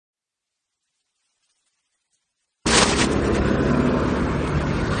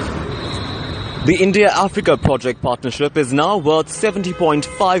The India-Africa project partnership is now worth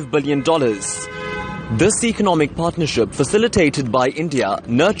 $70.5 billion. This economic partnership, facilitated by India,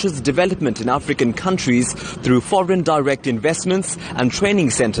 nurtures development in African countries through foreign direct investments and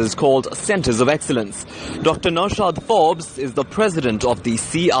training centers called Centers of Excellence. Dr. Naushad Forbes is the president of the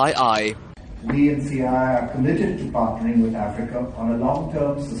CII. We in CII are committed to partnering with Africa on a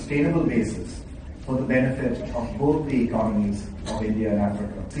long-term sustainable basis for the benefit of both the economies of India and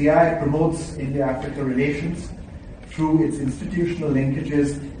Africa. CII promotes India-Africa relations through its institutional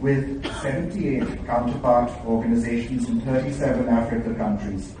linkages with 78 counterpart organizations in 37 African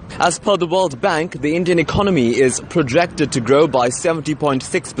countries. As per the World Bank, the Indian economy is projected to grow by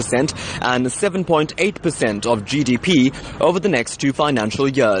 70.6% and 7.8% of GDP over the next 2 financial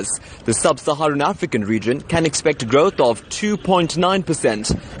years. The sub-Saharan African region can expect growth of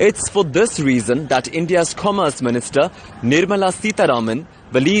 2.9%. It's for this reason that India's Commerce Minister, Nirmala Sitharaman,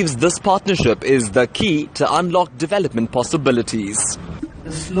 believes this partnership is the key to unlock development possibilities. The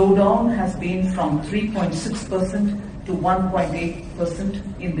slowdown has been from 3.6% to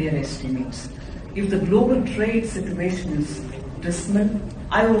 1.8% in their estimates. If the global trade situation is dismal,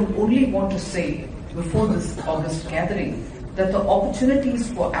 I would only want to say before this August gathering that the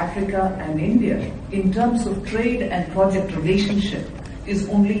opportunities for Africa and India in terms of trade and project relationship is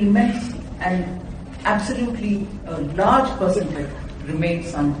only immense, and absolutely a large percentage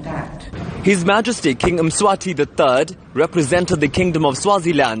remains untapped. His Majesty King Mswati III represented the Kingdom of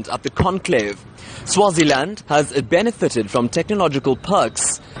Swaziland at the conclave. Swaziland has benefited from technological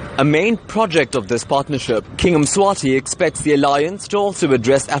perks. A main project of this partnership, King Mswati expects the alliance to also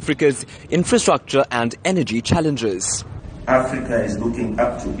address Africa's infrastructure and energy challenges. Africa is looking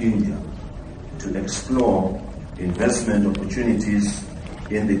up to India to explore investment opportunities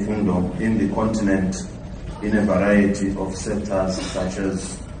in the kingdom, in the continent, in a variety of sectors such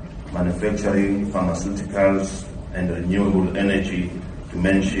as manufacturing, pharmaceuticals, and renewable energy, to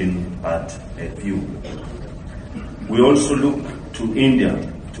mention but a few. We also look to India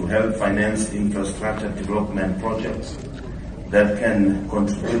to help finance infrastructure development projects that can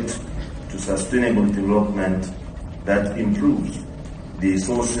contribute to sustainable development that improves the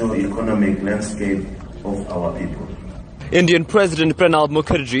socio-economic landscape of our people. Indian President Pranab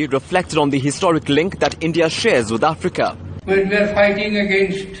Mukherjee reflected on the historic link that India shares with Africa. When we were fighting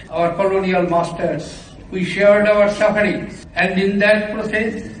against our colonial masters, we shared our sufferings, and in that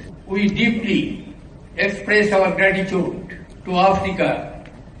process, we deeply express our gratitude to Africa,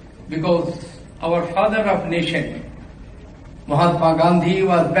 because our father of nation, Mahatma Gandhi,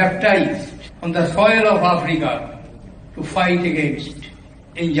 was baptized on the soil of Africa to fight against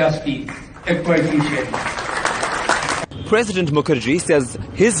injustice, exploitation. President Mukherjee says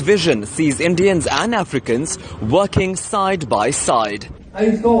his vision sees Indians and Africans working side by side.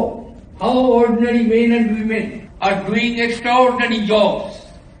 I saw how ordinary men and women are doing extraordinary jobs,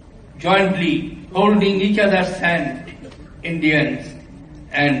 jointly holding each other's hand, Indians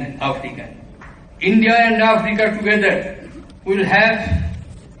and Africans. India and Africa together will have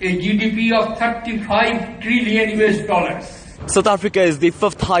a GDP of 35 trillion US dollars. South Africa is the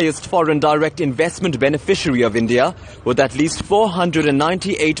 5th highest foreign direct investment beneficiary of India, with at least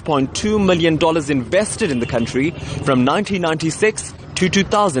 $498.2 million invested in the country from 1996 to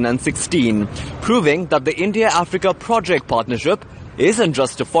 2016, proving that the India-Africa project partnership isn't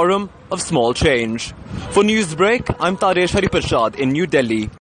just a forum of small change. For Newsbreak, I'm Taresh in New Delhi.